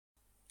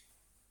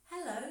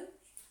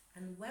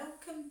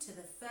welcome to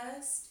the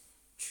first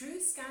True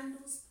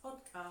Scandals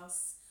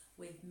podcast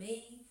with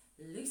me,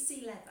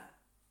 Lucy Leather.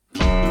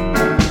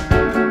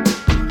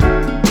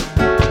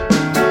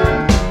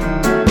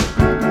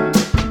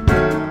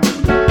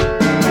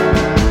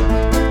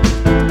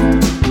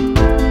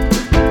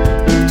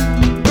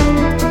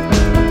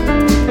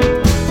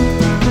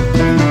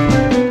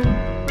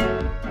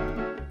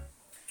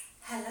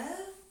 Hello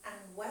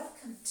and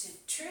welcome to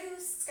True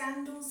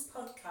Scandals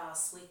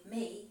podcast with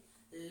me,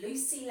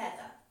 Lucy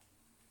Leather.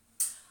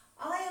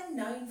 I am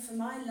known for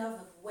my love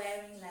of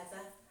wearing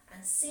leather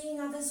and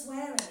seeing others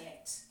wearing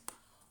it.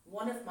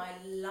 One of my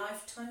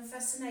lifetime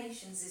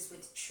fascinations is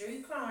with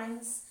true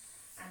crimes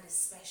and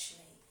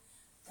especially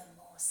the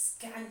more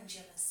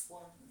scandalous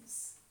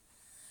ones.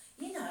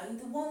 You know,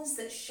 the ones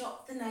that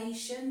shock the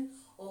nation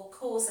or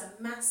cause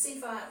a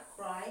massive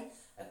outcry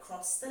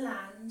across the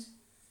land.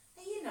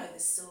 You know the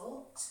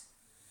sort.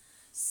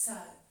 So,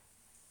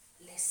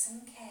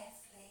 listen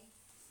carefully.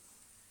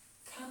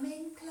 Come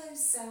in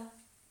closer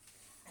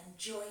and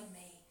join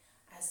me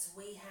as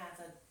we have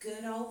a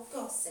good old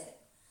gossip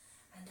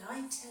and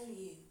I tell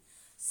you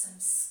some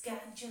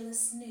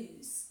scandalous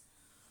news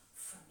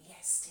from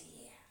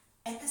yesteryear.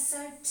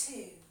 Episode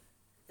 2,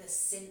 The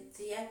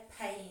Cynthia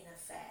Payne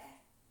Affair.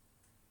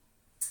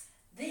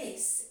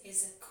 This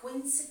is a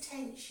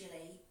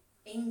quintessentially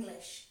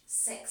English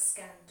sex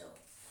scandal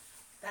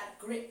that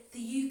gripped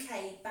the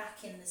UK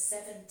back in the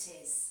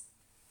 70s.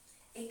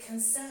 It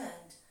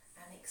concerned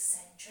an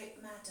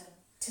eccentric madam.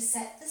 To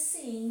set the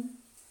scene,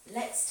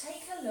 let's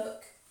take a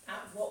look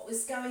at what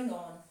was going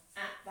on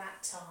at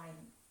that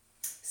time.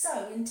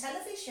 So, in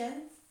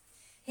television,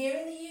 here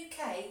in the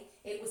UK,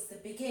 it was the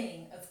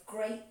beginning of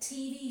great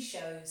TV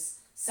shows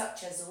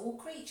such as All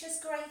Creatures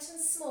Great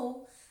and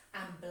Small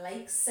and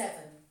Blake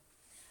Seven,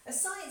 a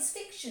science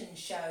fiction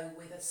show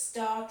with a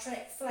Star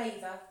Trek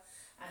flavour,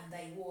 and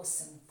they wore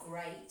some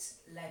great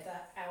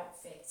leather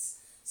outfits.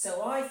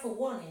 So I, for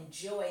one,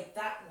 enjoyed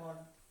that one.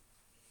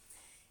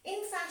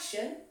 In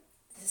fashion,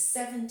 the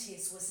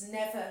 70s was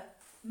never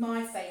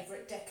my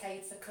favourite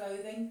decade for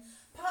clothing,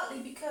 partly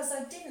because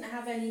I didn't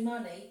have any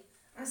money,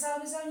 as I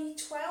was only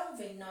 12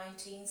 in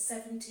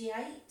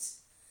 1978.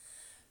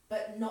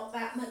 But not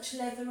that much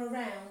leather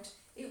around.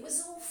 It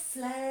was all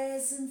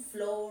flares and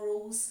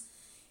florals.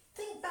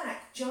 Think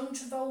back, John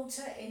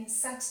Travolta in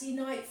Saturday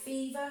Night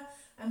Fever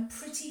and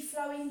pretty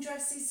flowing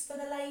dresses for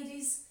the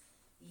ladies.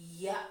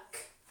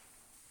 Yuck.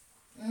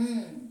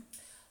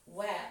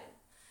 Well,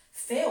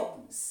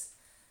 films.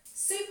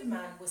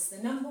 Superman was the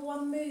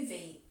 #1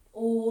 movie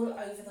all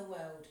over the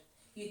world.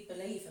 You'd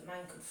believe a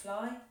man could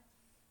fly.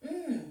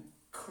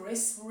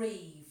 Chris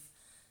Reeve,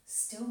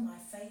 still my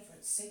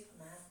favourite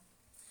Superman.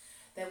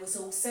 There was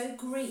also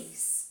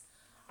Grease.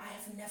 I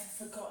have never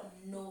forgotten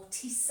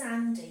naughty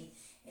Sandy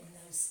in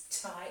those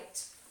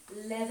tight,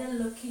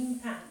 leather-looking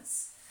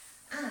pants.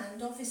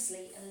 And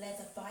obviously a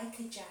leather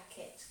biker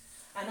jacket.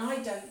 And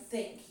I don't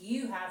think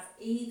you have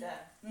either.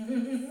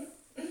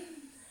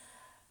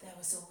 There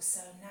was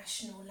also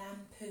National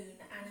Lampoon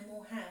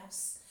Animal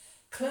House,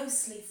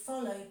 closely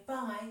followed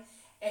by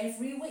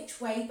Every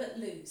Which Way But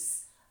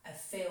Loose, a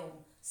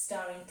film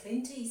starring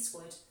Clint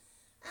Eastwood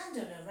and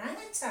an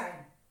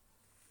orangutan.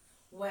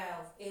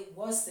 Well, it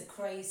was the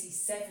crazy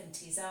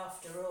 70s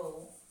after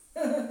all.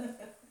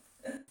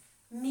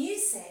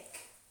 Music.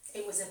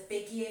 It was a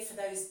big year for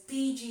those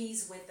Bee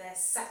Gees with their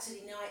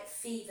Saturday Night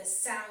Fever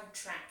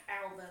soundtrack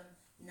album,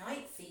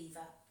 Night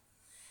Fever.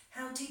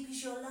 How Deep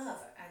Is Your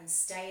Love and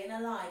Staying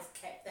Alive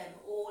kept them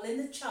all in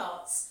the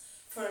charts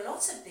for a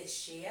lot of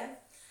this year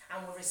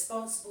and were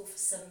responsible for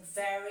some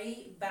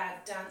very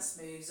bad dance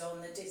moves on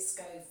the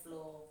disco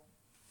floor.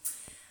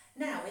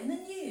 Now, in the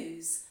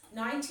news,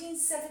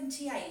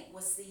 1978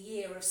 was the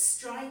year of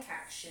strike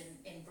action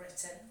in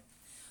Britain,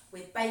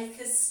 with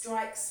bakers'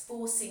 strikes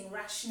forcing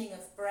rationing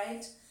of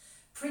bread,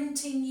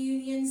 printing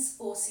unions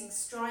forcing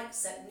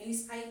strikes at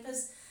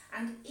newspapers,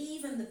 and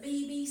even the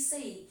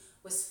BBC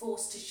was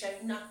forced to show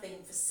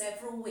nothing for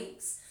several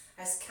weeks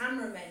as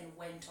cameramen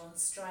went on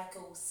strike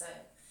also.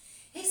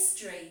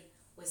 History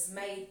was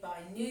made by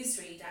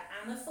newsreader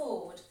Anna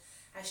Ford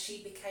as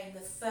she became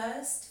the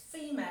first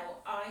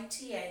female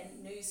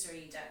ITN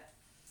newsreader.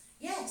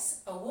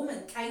 Yes, a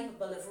woman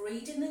capable of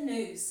reading the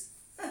news.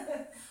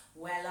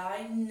 Well,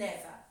 I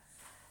never.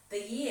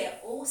 The year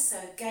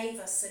also gave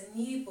us a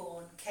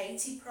newborn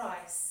Katie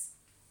Price,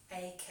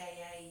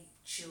 aka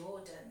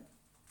Jordan.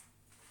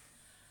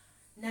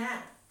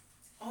 Now,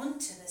 on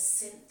to the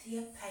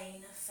Cynthia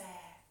Payne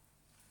affair.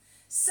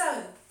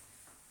 So,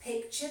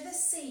 picture the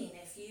scene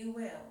if you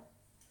will.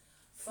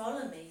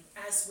 Follow me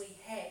as we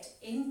head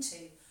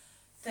into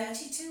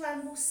 32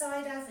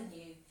 Ambleside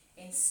Avenue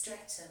in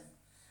Streatham,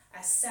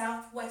 a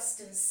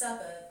southwestern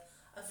suburb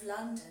of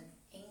London,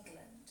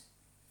 England.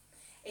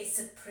 It's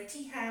a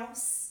pretty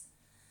house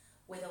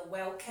with a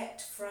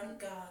well-kept front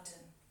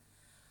garden.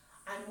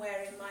 I'm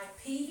wearing my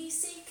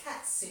PVC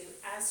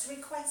catsuit as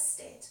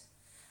requested,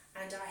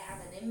 and I have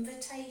an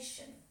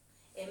invitation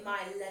in my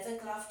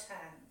leather-gloved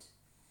hand.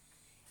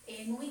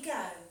 In we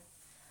go,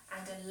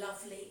 and a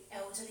lovely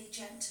elderly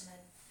gentleman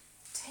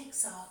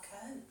takes our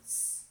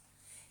coats.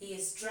 He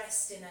is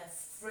dressed in a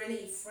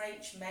frilly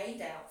French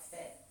maid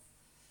outfit.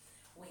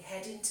 We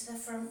head into the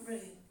front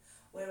room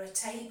where a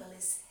table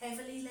is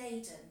heavily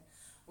laden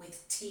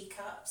with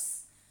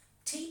teacups,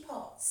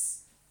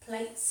 teapots,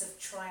 plates of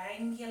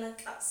triangular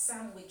cut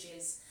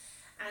sandwiches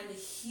and a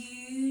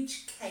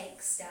huge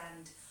cake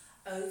stand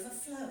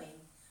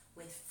overflowing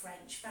with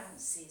French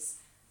fancies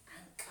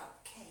and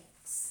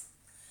cupcakes.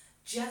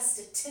 Just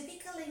a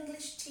typical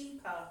English tea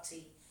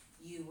party,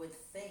 you would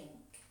think.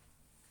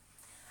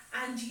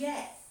 And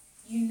yet,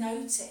 you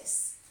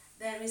notice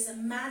there is a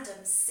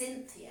Madam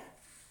Cynthia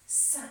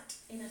sat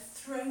in a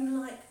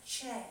throne-like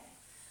chair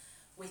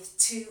with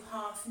two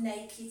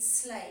half-naked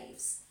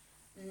slaves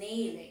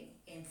kneeling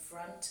in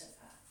front of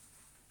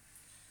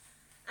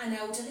her. An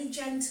elderly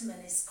gentleman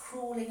is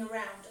crawling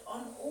around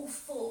on all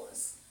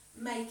fours,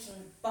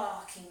 making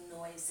barking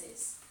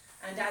noises,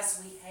 and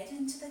as we head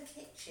into the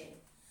kitchen,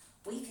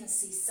 we can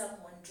see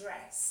someone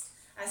dressed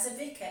as a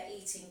vicar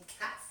eating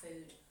cat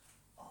food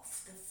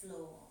off the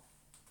floor.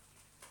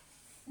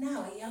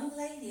 Now a young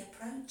lady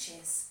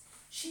approaches.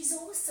 She's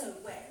also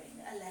wearing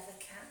a leather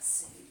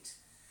catsuit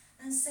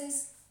and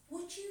says,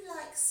 "Would you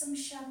like some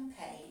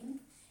champagne?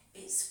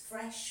 It's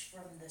fresh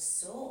from the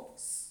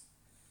source."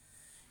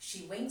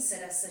 She winks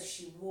at us as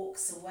she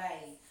walks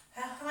away,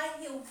 her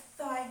high-heeled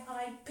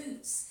thigh-high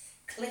boots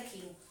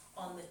clicking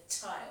on the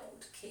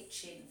tiled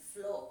kitchen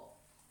floor.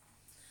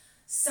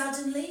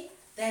 Suddenly,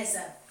 there's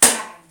a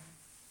bang.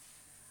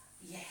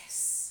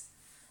 Yes,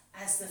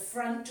 as the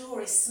front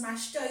door is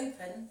smashed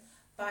open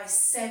by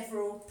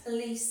several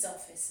police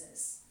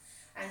officers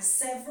and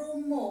several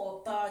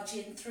more barge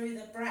in through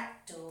the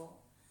back door.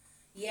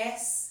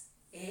 Yes,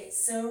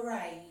 it's a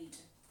raid.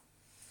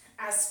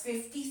 As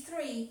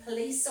 53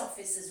 police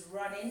officers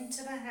run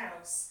into the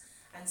house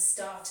and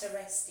start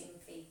arresting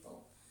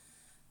people,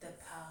 the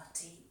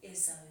party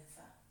is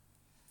over.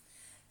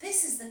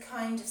 This is the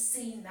kind of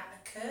scene that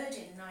occurred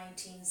in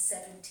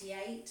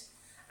 1978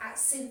 at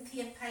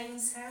Cynthia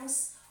Payne's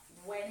house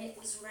when it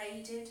was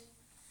raided.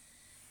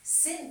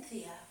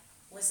 Cynthia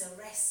was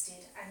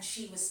arrested and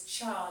she was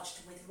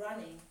charged with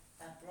running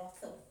a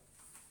brothel.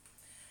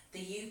 The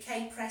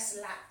UK press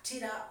lapped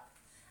it up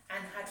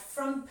and had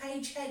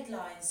front-page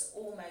headlines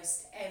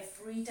almost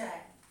every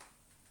day.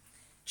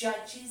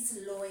 Judges,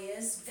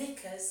 lawyers,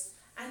 vicars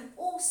and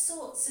all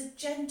sorts of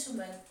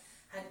gentlemen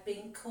had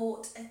been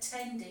caught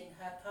attending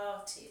her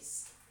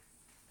parties.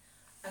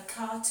 A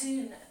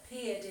cartoon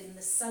appeared in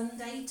the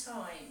Sunday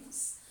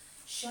Times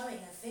showing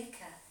a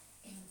vicar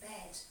in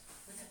bed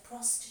with a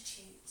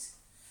prostitute,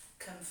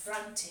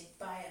 confronted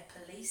by a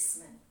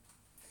policeman.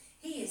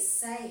 He is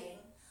saying,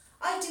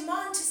 "I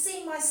demand to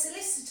see my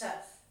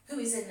solicitor, who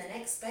is in the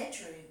next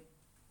bedroom."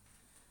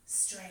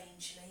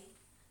 Strangely,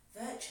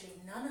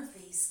 virtually none of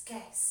these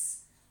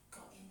guests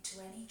got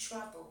into any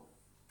trouble.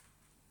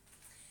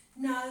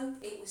 No,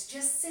 it was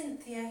just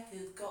Cynthia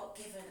who got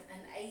given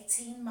an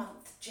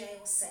 18-month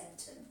jail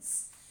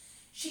sentence.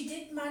 She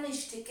did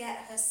manage to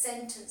get her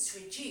sentence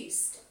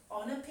reduced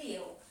on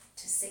appeal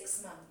to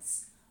 6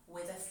 months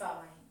with a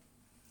fine.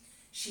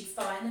 She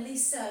finally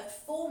served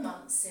 4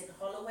 months in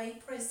Holloway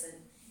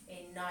Prison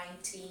in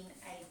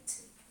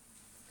 1980.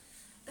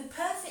 The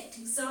perfect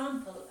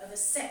example of a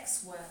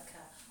sex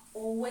worker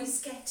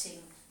always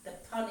getting the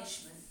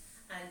punishment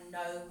and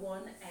no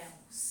one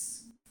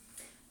else.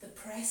 The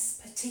press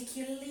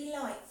particularly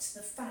liked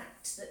the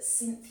fact that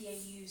Cynthia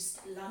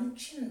used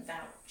luncheon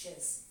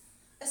vouchers,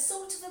 a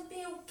sort of a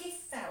meal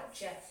gift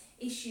voucher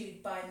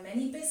issued by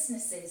many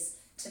businesses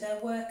to their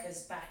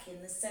workers back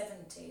in the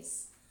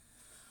 70s.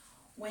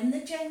 When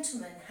the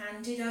gentleman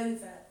handed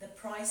over the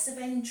price of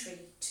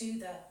entry to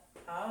the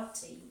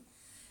party,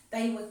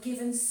 they were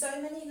given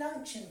so many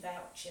luncheon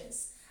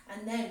vouchers,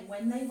 and then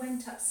when they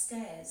went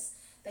upstairs,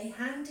 they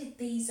handed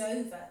these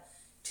over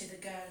to the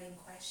girl in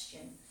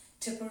question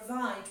to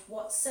provide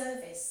what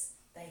service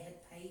they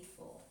had paid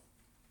for.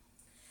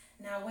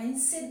 Now, when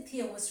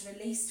Cynthia was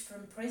released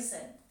from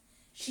prison,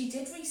 she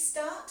did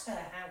restart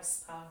her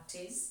house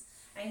parties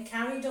and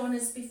carried on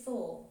as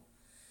before.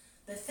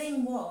 The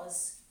thing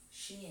was,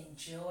 she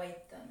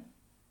enjoyed them.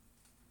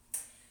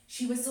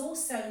 She was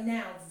also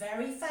now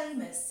very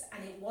famous,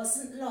 and it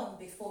wasn't long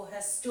before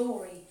her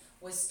story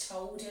was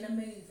told in a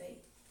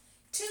movie.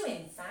 2,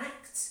 in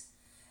fact.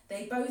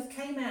 They both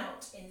came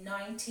out in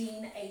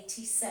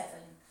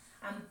 1987,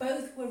 and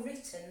both were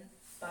written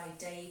by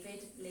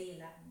David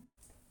Leland.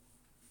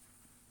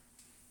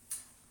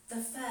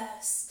 The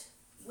first,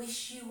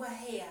 Wish You Were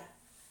Here,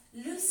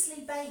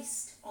 loosely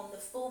based on the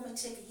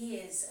formative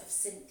years of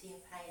Cynthia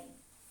Payne.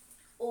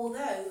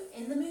 Although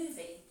in the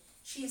movie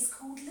she is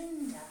called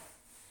Linda.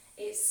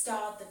 It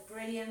starred the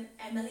brilliant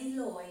Emily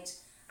Lloyd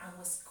and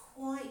was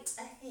quite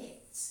a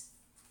hit.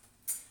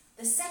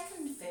 The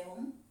second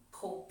film,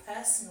 called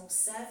Personal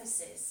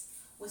Services,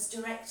 was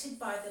directed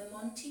by the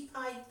Monty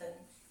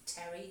Python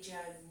Terry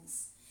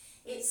Jones.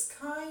 It's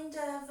kind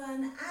of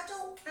an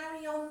adult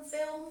carry-on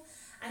film,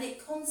 and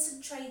it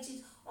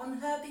concentrated on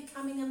her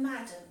becoming a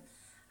madam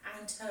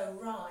and her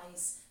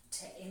rise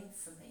to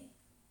infamy.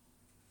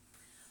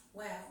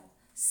 Well,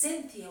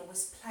 Cynthia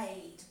was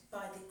played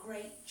by the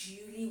great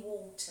Julie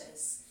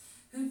Walters,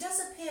 who does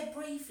appear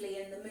briefly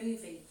in the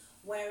movie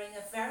wearing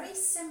a very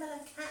similar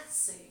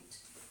catsuit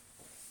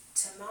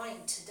to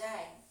mine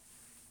today.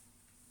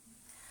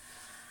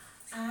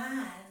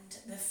 And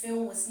the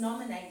film was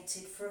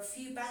nominated for a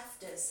few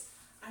BAFTAs,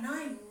 and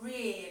I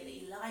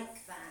really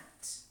like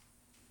that.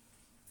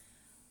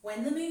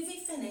 When the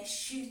movie finished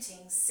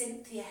shooting,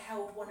 Cynthia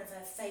held one of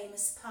her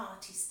famous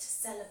parties to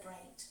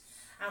celebrate,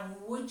 and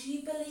would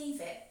you believe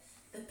it,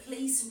 the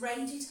police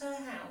raided her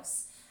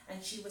house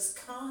and she was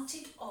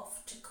carted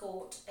off to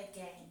court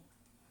again.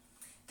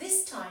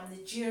 This time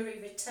the jury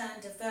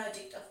returned a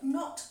verdict of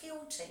not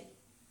guilty,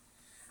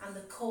 and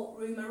the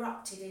courtroom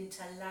erupted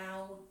into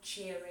loud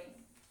cheering.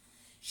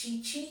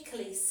 She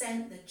cheekily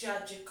sent the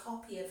judge a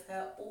copy of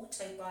her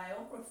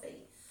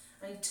autobiography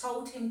and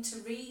told him to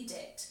read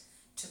it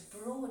to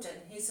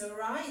broaden his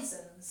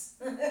horizons.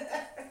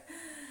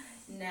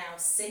 Now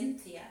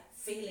Cynthia,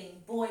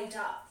 feeling buoyed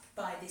up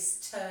by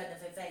this turn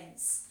of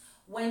events,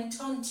 went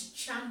on to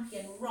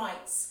champion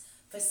rights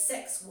for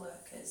sex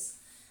workers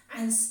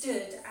and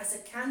stood as a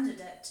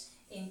candidate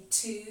in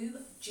 2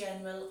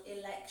 general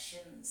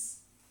elections.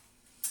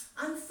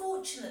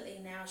 Unfortunately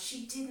now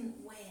she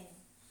didn't win.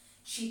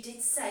 She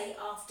did say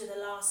after the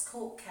last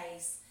court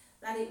case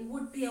that it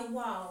would be a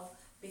while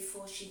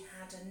before she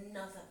had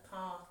another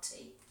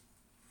party.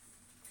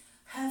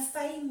 Her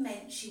fame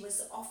meant she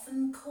was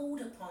often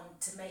called upon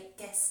to make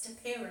guest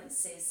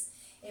appearances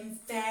in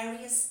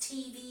various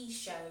TV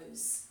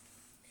shows,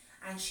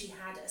 and she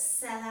had a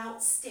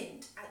sell-out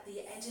stint at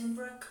the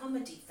Edinburgh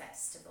Comedy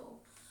Festival.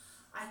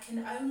 I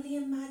can only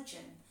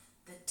imagine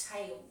the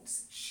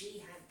tales she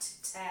had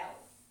to tell.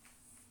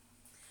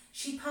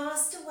 She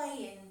passed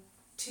away in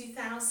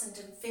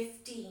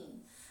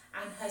 2015,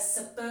 and her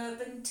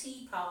suburban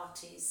tea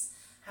parties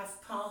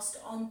have passed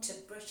on to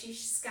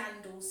British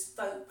scandals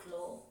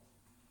folklore.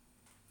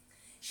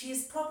 She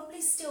is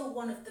probably still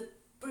one of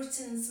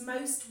Britain's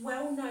most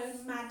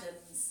well-known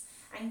madams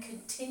and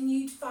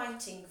continued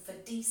fighting for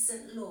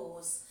decent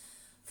laws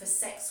for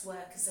sex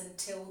workers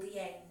until the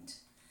end.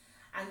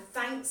 And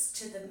thanks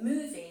to the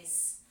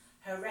movies,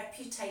 her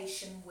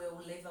reputation will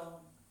live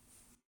on.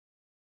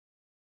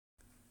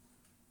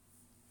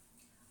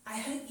 I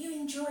hope you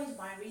enjoyed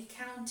my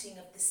recounting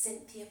of the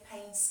Cynthia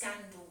Payne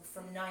scandal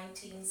from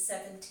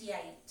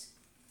 1978.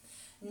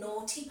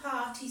 Naughty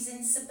parties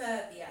in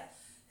suburbia.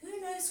 Who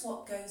knows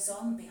what goes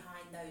on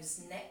behind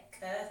those net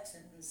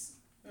curtains?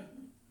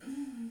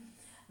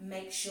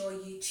 Make sure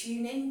you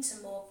tune in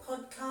to more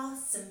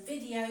podcasts and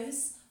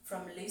videos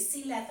from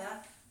Lucy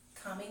Leather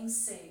coming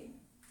soon.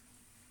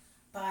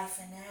 Bye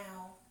for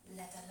now,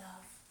 Leather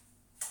Love.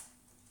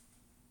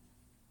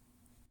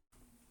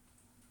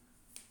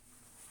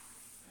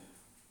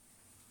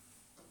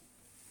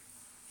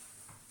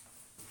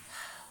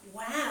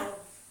 Wow,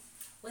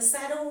 was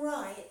that all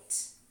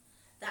right?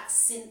 That's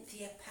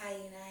Cynthia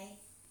Payne, eh?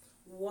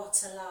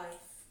 What a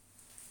life.